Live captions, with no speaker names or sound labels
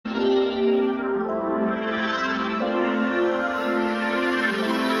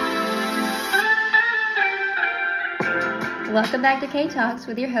Welcome back to K-Talks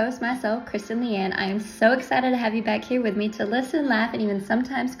with your host, myself, Kristen Leanne. I am so excited to have you back here with me to listen, laugh, and even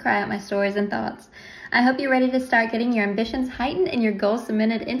sometimes cry out my stories and thoughts. I hope you're ready to start getting your ambitions heightened and your goals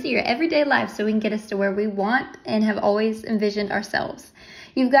cemented into your everyday life so we can get us to where we want and have always envisioned ourselves.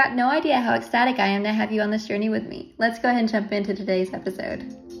 You've got no idea how ecstatic I am to have you on this journey with me. Let's go ahead and jump into today's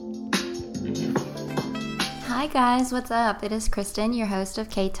episode. Hi guys, what's up? It is Kristen, your host of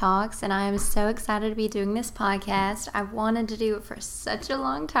K-Talks, and I am so excited to be doing this podcast. I've wanted to do it for such a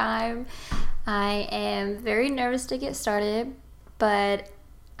long time. I am very nervous to get started, but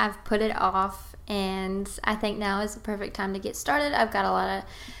I've put it off, and I think now is the perfect time to get started. I've got a lot of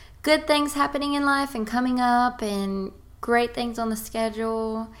good things happening in life and coming up, and great things on the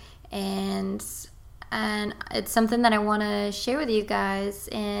schedule, and it's something that I want to share with you guys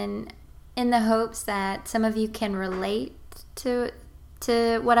in the hopes that some of you can relate to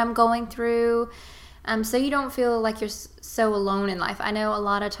what I'm going through, so you don't feel like you're so alone in life. I know a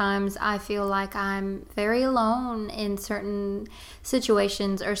lot of times I feel like I'm very alone in certain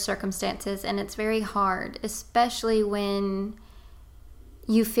situations or circumstances, and it's very hard, especially when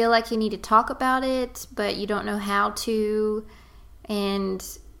you feel like you need to talk about it, but you don't know how to,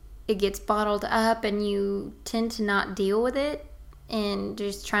 and it gets bottled up, and you tend to not deal with it and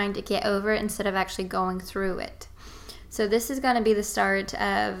just trying to get over it instead of actually going through it. So this is going to be the start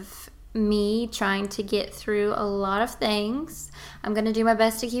of me trying to get through a lot of things. I'm going to do my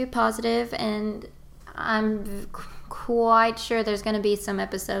best to keep it positive, and I'm quite sure there's going to be some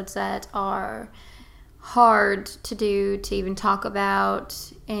episodes that are hard to do, to even talk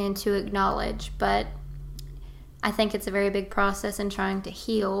about and to acknowledge, but I think it's a very big process in trying to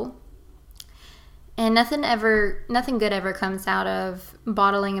heal. And nothing good ever comes out of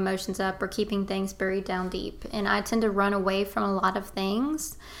bottling emotions up or keeping things buried down deep. And I tend to run away from a lot of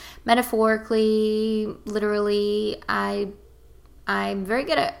things. Metaphorically, literally, I'm very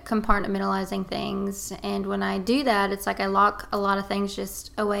good at compartmentalizing things. And when I do that, it's like I lock a lot of things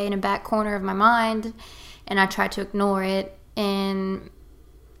just away in a back corner of my mind, and I try to ignore it and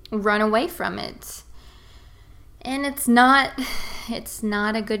run away from it. And it's not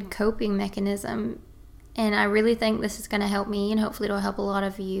a good coping mechanism. And I really think this is going to help me, and hopefully it'll help a lot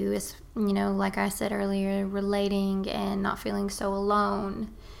of you, as like I said earlier, relating and not feeling so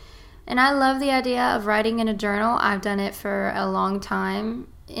alone. And I love the idea of writing in a journal. I've done it for a long time,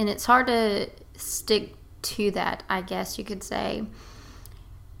 and it's hard to stick to that, I guess you could say.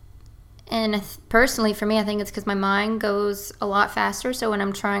 And personally, for me, I think it's because my mind goes a lot faster. So when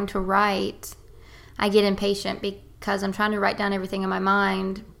I'm trying to write, I get impatient because I'm trying to write down everything in my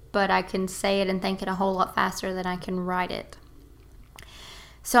mind, but I can say it and think it a whole lot faster than I can write it.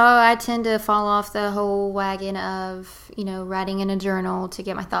 So I tend to fall off the whole wagon of, writing in a journal to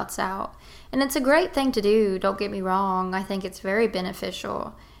get my thoughts out. And it's a great thing to do, don't get me wrong. I think it's very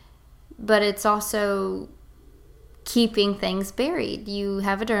beneficial. But it's also keeping things buried. You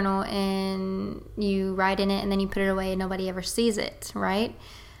have a journal and you write in it, and then you put it away and nobody ever sees it, right?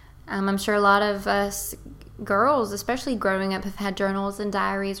 I'm sure a lot of us girls, especially growing up, have had journals and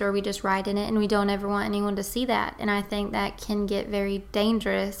diaries where we just write in it and we don't ever want anyone to see that. And I think that can get very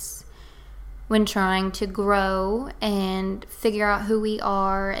dangerous when trying to grow and figure out who we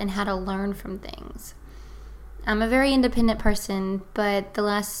are and how to learn from things. I'm a very independent person, but the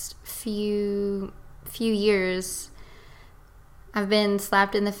last few years I've been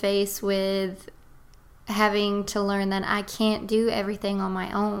slapped in the face with having to learn that I can't do everything on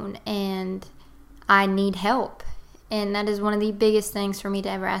my own, and I need help. And that is one of the biggest things for me to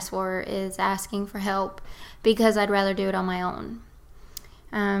ever ask for, is asking for help, because I'd rather do it on my own.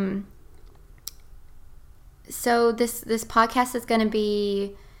 So this podcast is going to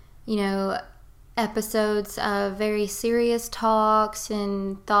be, episodes of very serious talks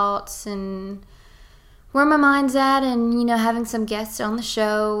and thoughts and where my mind's at, and, having some guests on the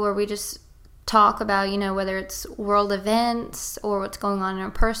show where we just talk about, whether it's world events or what's going on in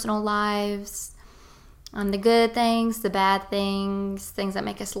our personal lives. The good things, the bad things, things that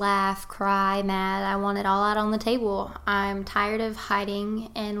make us laugh, cry, mad. I want it all out on the table. I'm tired of hiding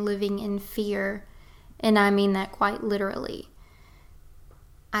and living in fear, and I mean that quite literally.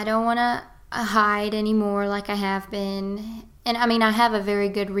 I don't want to hide anymore like I have been. And I have a very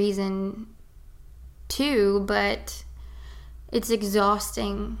good reason to, but it's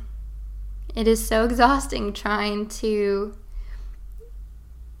exhausting. It is so exhausting trying to...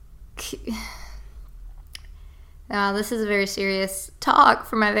 this is a very serious talk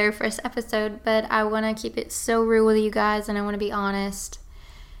for my very first episode, but I want to keep it so real with you guys, and I want to be honest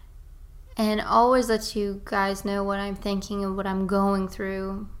and always let you guys know what I'm thinking and what I'm going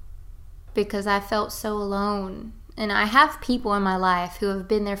through, because I felt so alone And I have people in my life who have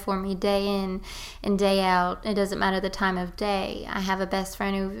been there for me day in and day out. It doesn't matter the time of day. I have a best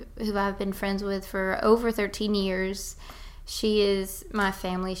friend who I've been friends with for over 13 years. She is my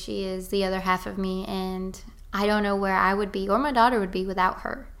family. She is the other half of me, and I don't know where I would be or my daughter would be without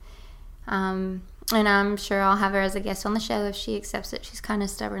her. And I'm sure I'll have her as a guest on the show if she accepts it. She's kind of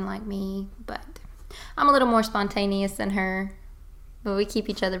stubborn like me, but I'm a little more spontaneous than her. But we keep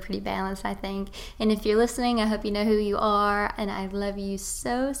each other pretty balanced, I think. And if you're listening, I hope you know who you are. And I love you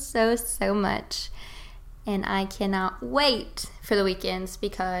so, so, so much. And I cannot wait for the weekends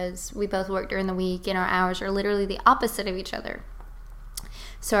because we both work during the week and our hours are literally the opposite of each other.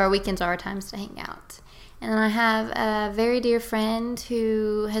 So our weekends are our times to hang out. And I have a very dear friend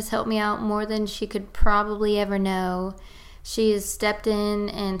who has helped me out more than she could probably ever know. She has stepped in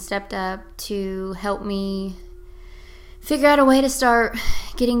and stepped up to help me figure out a way to start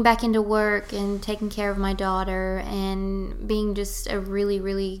getting back into work and taking care of my daughter and being just a really,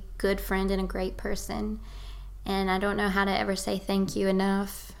 really good friend and a great person. And I don't know how to ever say thank you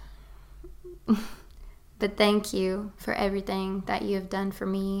enough. But thank you for everything that you have done for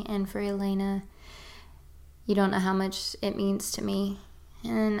me and for Elena. You don't know how much it means to me.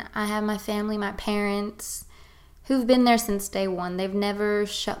 And I have my family, my parents, who've been there since day one. They've never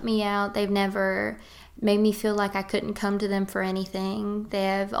shut me out. They've never made me feel like I couldn't come to them for anything. They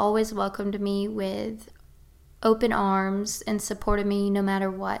have always welcomed me with open arms and supported me no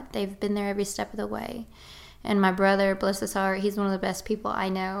matter what. They've been there every step of the way. And my brother, bless his heart, he's one of the best people I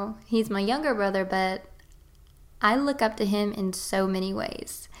know. He's my younger brother, but I look up to him in so many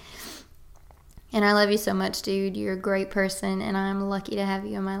ways. And I love you so much, dude. You're a great person, and I'm lucky to have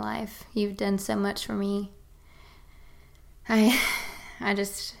you in my life. You've done so much for me. It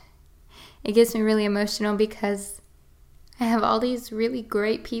gets me really emotional because I have all these really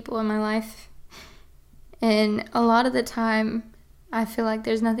great people in my life. And a lot of the time, I feel like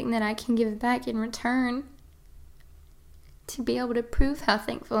there's nothing that I can give back in return to be able to prove how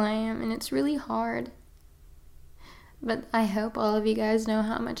thankful I am. And it's really hard. But I hope all of you guys know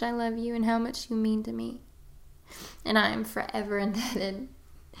how much I love you and how much you mean to me. And I am forever indebted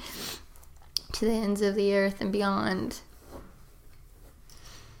to the ends of the earth and beyond.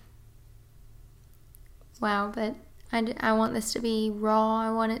 Wow, but I want this to be raw.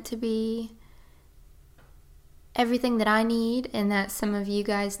 I want it to be everything that I need and that some of you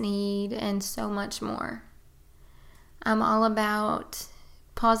guys need and so much more. I'm all about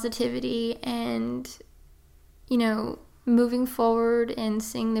positivity and, moving forward and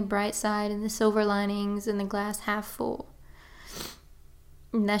seeing the bright side and the silver linings and the glass half full.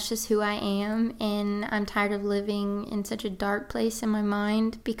 And that's just who I am, and I'm tired of living in such a dark place in my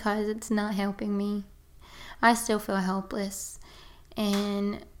mind because it's not helping me. I still feel helpless,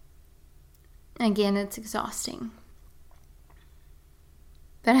 and again, it's exhausting.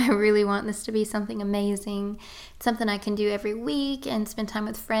 But I really want this to be something amazing, something I can do every week and spend time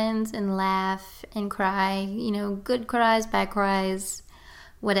with friends and laugh and cry, good cries, bad cries,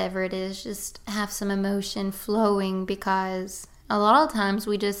 whatever it is, just have some emotion flowing because a lot of times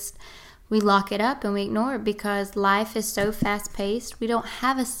we lock it up and we ignore it because life is so fast-paced. We don't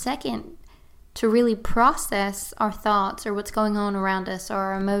have a second to really process our thoughts or what's going on around us or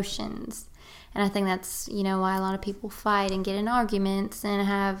our emotions. And I think that's, why a lot of people fight and get in arguments and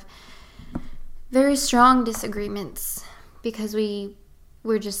have very strong disagreements because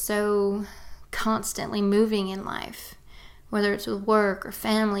we're just so constantly moving in life, whether it's with work or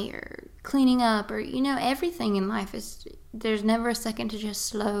family or cleaning up or, everything in life there's never a second to just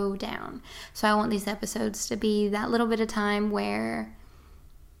slow down. So I want these episodes to be that little bit of time where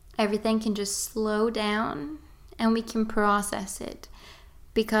everything can just slow down and we can process it.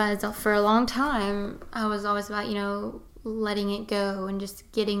 Because for a long time, I was always about, letting it go and just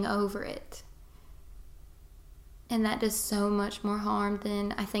getting over it. And that does so much more harm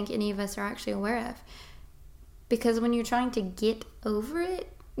than I think any of us are actually aware of. Because when you're trying to get over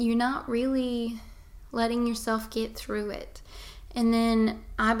it, you're not really letting yourself get through it. And then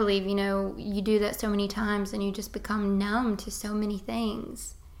I believe, you do that so many times and you just become numb to so many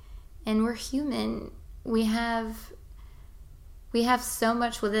things. And we're human. We have so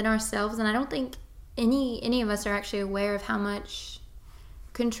much within ourselves, and I don't think any of us are actually aware of how much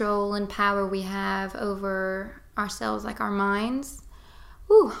control and power we have over ourselves, like our minds.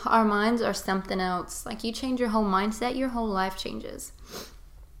 Our minds are something else. Like, you change your whole mindset, your whole life changes.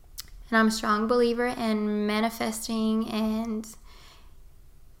 And I'm a strong believer in manifesting and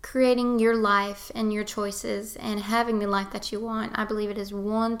creating your life and your choices and having the life that you want. I believe it is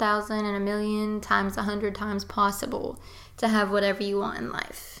 1,000 and a million times 100 times possible to have whatever you want in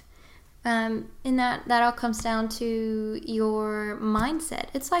life. And that all comes down to your mindset.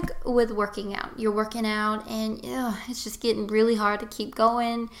 It's like with working out. You're working out and it's just getting really hard to keep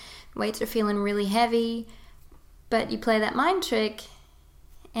going. Weights are feeling really heavy. But you play that mind trick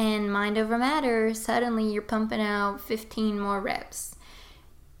and mind over matter, suddenly you're pumping out 15 more reps.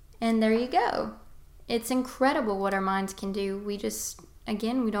 And there you go. It's incredible what our minds can do. We just,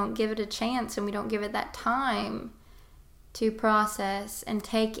 again, we don't give it a chance and we don't give it that time to process and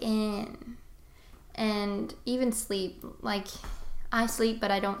take in and even sleep. Like, I sleep,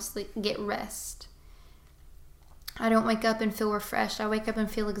 but I don't get rest. I don't wake up and feel refreshed. I wake up and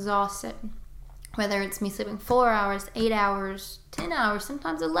feel exhausted. Whether it's me sleeping 4 hours, 8 hours, 10 hours,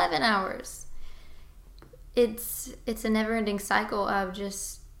 sometimes 11 hours. It's a never-ending cycle of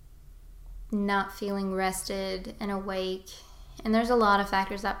just not feeling rested and awake. And there's a lot of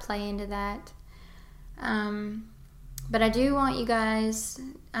factors that play into that. But I do want you guys,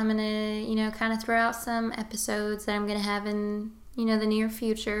 I'm going to, kind of throw out some episodes that I'm going to have in, the near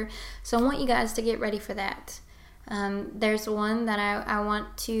future. So I want you guys to get ready for that. There's one that I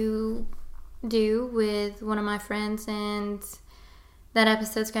want to do with one of my friends, and that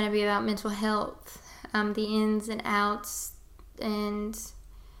episode's going to be about mental health, the ins and outs, and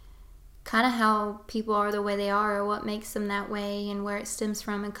kind of how people are the way they are, or what makes them that way, and where it stems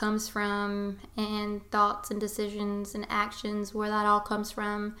from and comes from, and thoughts and decisions and actions, where that all comes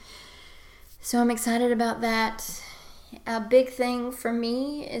from. So I'm excited about that. A big thing for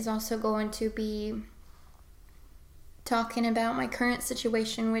me is also going to be talking about my current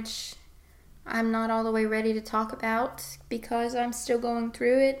situation, which I'm not all the way ready to talk about because I'm still going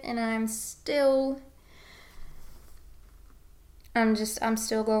through it, and I'm still going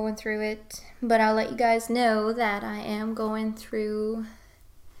through it. But I'll let you guys know that I am going through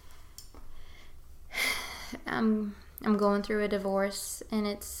I'm going through a divorce, and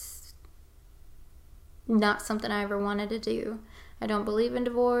it's not something I ever wanted to do. I don't believe in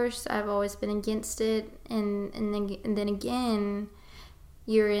divorce. I've always been against it, and then again,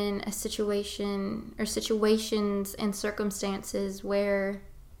 you're in a situation or situations and circumstances where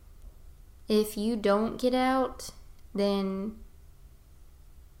if you don't get out, then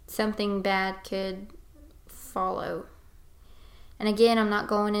something bad could follow. And again, I'm not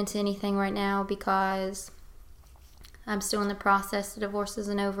going into anything right now because I'm still in the process. The divorce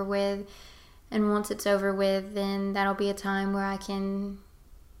isn't over with. And once it's over with, then that'll be a time where I can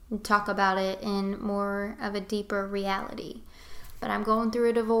talk about it in more of a deeper reality. But I'm going through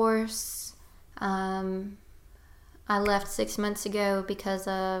a divorce. I left 6 months ago because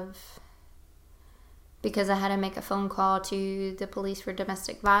I had to make a phone call to the police for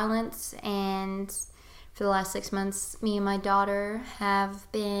domestic violence. And for the last 6 months, me and my daughter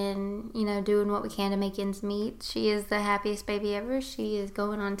have been, doing what we can to make ends meet. She is the happiest baby ever. She is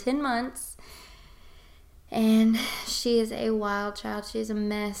going on 10 months. And she is a wild child. She is a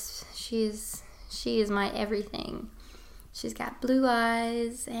mess. She is my everything. She's got blue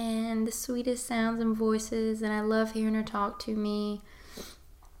eyes and the sweetest sounds and voices, and I love hearing her talk to me.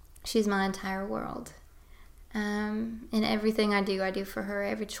 She's my entire world. And everything I do for her.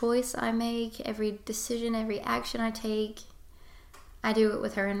 Every choice I make, every decision, every action I take, I do it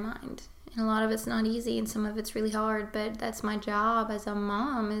with her in mind. And a lot of it's not easy, and some of it's really hard, but that's my job as a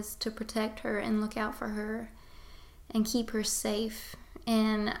mom, is to protect her and look out for her and keep her safe.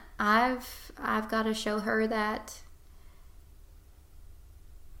 And I've got to show her that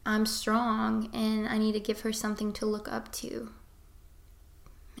I'm strong, and I need to give her something to look up to.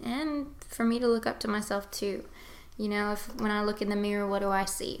 And for me to look up to myself too. When I look in the mirror, what do I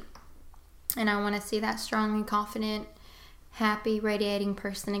see? And I want to see that strong and confident, happy, radiating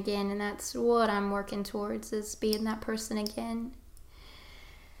person again. And that's what I'm working towards, is being that person again.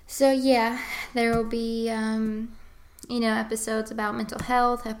 So yeah, there will be, episodes about mental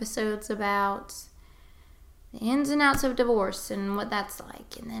health, episodes about the ins and outs of divorce and what that's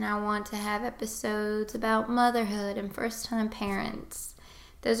like. And then I want to have episodes about motherhood and first-time parents.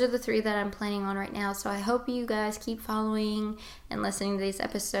 Those are the 3 that I'm planning on right now. So I hope you guys keep following and listening to these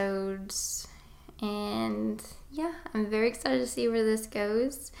episodes. And yeah, I'm very excited to see where this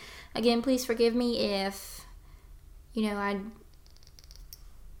goes. Again, please forgive me if,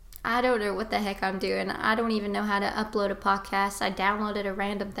 I don't know what the heck I'm doing. I don't even know how to upload a podcast. I downloaded a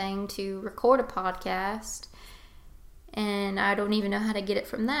random thing to record a podcast, and I don't even know how to get it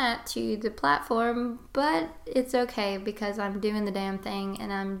from that to the platform, but it's okay because I'm doing the damn thing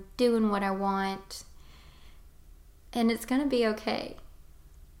and I'm doing what I want, and it's gonna be okay.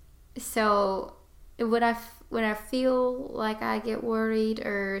 So when I feel like I get worried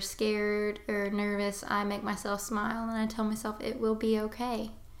or scared or nervous, I make myself smile and I tell myself it will be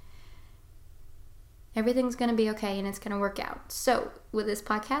okay. Everything's going to be okay and it's going to work out. So with this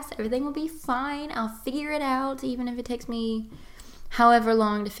podcast, everything will be fine. I'll figure it out, even if it takes me however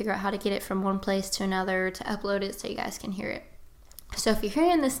long to figure out how to get it from one place to another, to upload it so you guys can hear it. So if you're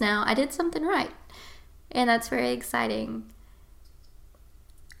hearing this now, I did something right. And that's very exciting.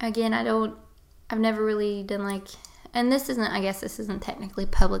 Again, I've never really done and this isn't technically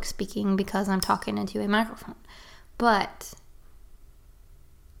public speaking because I'm talking into a microphone. But,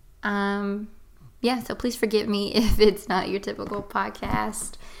 so please forgive me if it's not your typical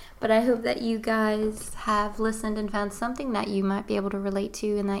podcast. But I hope that you guys have listened and found something that you might be able to relate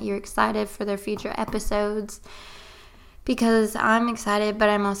to and that you're excited for their future episodes. Because I'm excited, but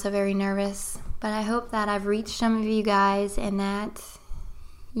I'm also very nervous. But I hope that I've reached some of you guys and that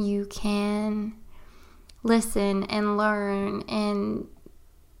you can listen and learn, and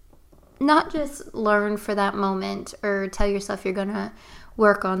not just learn for that moment or tell yourself you're going to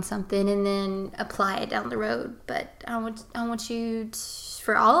work on something and then apply it down the road. But I want you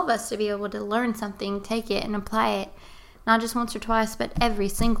for all of us to be able to learn something, take it and apply it. Not just once or twice, but every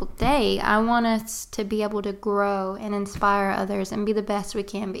single day. I want us to be able to grow and inspire others and be the best we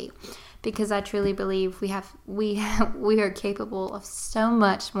can be. Because I truly believe we are capable of so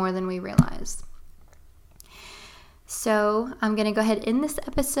much more than we realize. So I'm going to go ahead and end this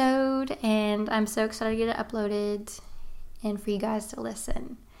episode, and I'm so excited to get it uploaded and for you guys to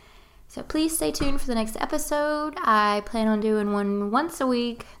listen. So please stay tuned for the next episode. I plan on doing one once a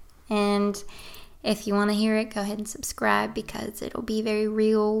week, and if you want to hear it, go ahead and subscribe because it'll be very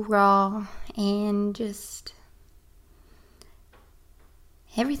real, raw, and just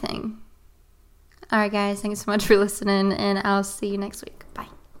everything. Alright guys, thanks so much for listening, and I'll see you next week. Bye.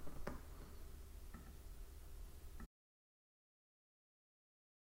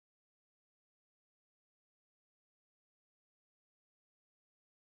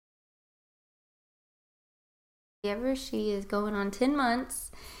 She is going on 10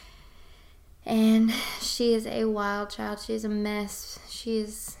 months, and she is a wild child. She is a mess. She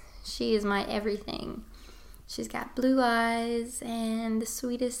is my everything. She's got blue eyes and the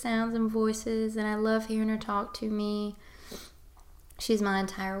sweetest sounds and voices, and I love hearing her talk to me. She's my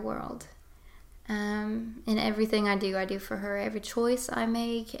entire world. And everything I do for her. Every choice I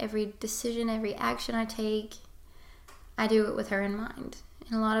make, every decision, every action I take, I do it with her in mind.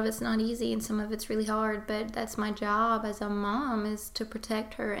 And a lot of it's not easy and some of it's really hard, but that's my job as a mom, is to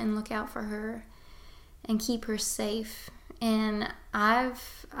protect her and look out for her and keep her safe. And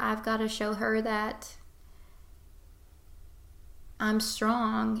I've got to show her that I'm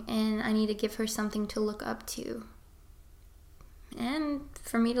strong and I need to give her something to look up to. And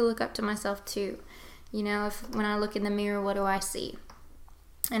for me to look up to myself too. You know, when I look in the mirror, what do I see?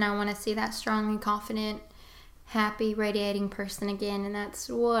 And I want to see that strong and confident, happy, radiating person again. And that's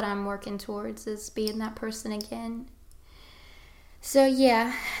what I'm working towards, is being that person again. So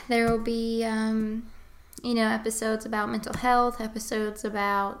yeah, there will be, episodes about mental health, episodes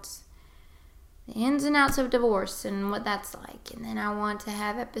about the ins and outs of divorce and what that's like. And then I want to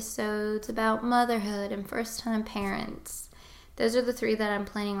have episodes about motherhood and first-time parents. Those are the 3 that I'm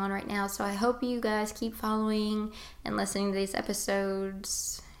planning on right now. So I hope you guys keep following and listening to these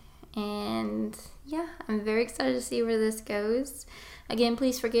episodes. And yeah, I'm very excited to see where this goes. Again,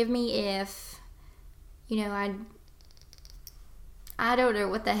 please forgive me if, I don't know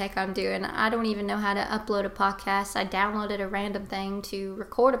what the heck I'm doing. I don't even know how to upload a podcast. I downloaded a random thing to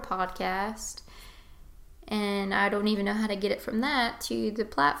record a podcast, and I don't even know how to get it from that to the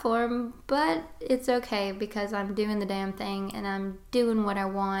platform, but it's okay because I'm doing the damn thing and I'm doing what I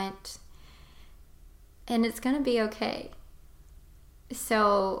want, and it's gonna be okay.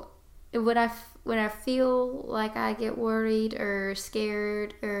 So when I feel like I get worried or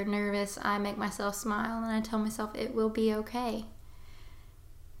scared or nervous, I make myself smile and I tell myself it will be okay.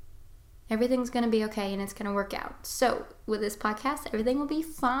 Everything's going to be okay and it's going to work out. So with this podcast, everything will be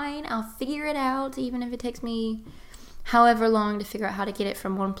fine. I'll figure it out, even if it takes me however long to figure out how to get it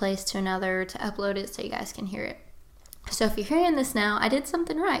from one place to another, to upload it so you guys can hear it. So if you're hearing this now, I did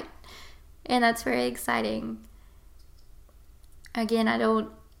something right. And that's very exciting. Again,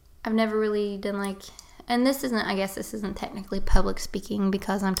 I've never really done and this isn't technically public speaking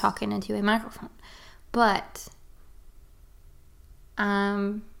because I'm talking into a microphone. But,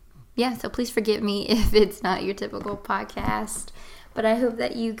 so please forgive me if it's not your typical podcast. But I hope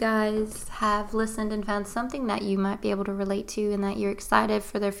that you guys have listened and found something that you might be able to relate to and that you're excited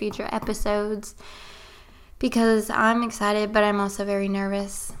for their future episodes. Because I'm excited, but I'm also very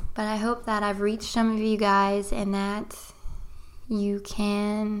nervous. But I hope that I've reached some of you guys and that you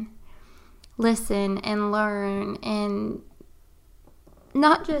can listen and learn and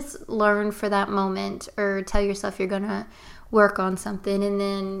not just learn for that moment or tell yourself you're going to work on something and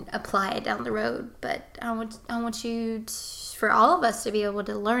then apply it down the road. But I want you to, for all of us to be able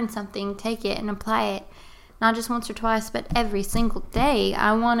to learn something, take it and apply it, not just once or twice, but every single day.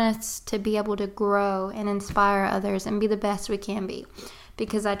 I want us to be able to grow and inspire others and be the best we can be,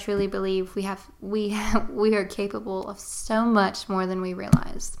 because I truly believe we are capable of so much more than we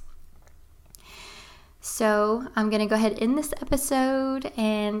realize. So I'm going to go ahead and end this episode,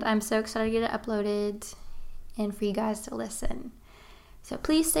 and I'm so excited to get it uploaded and for you guys to listen. So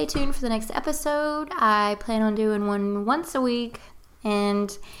please stay tuned for the next episode. I plan on doing one once a week,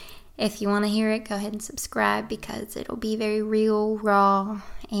 and if you want to hear it, go ahead and subscribe, because it'll be very real, raw,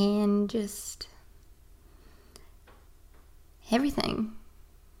 and just everything.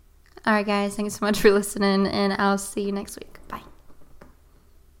 All right, guys, thanks so much for listening, and I'll see you next week.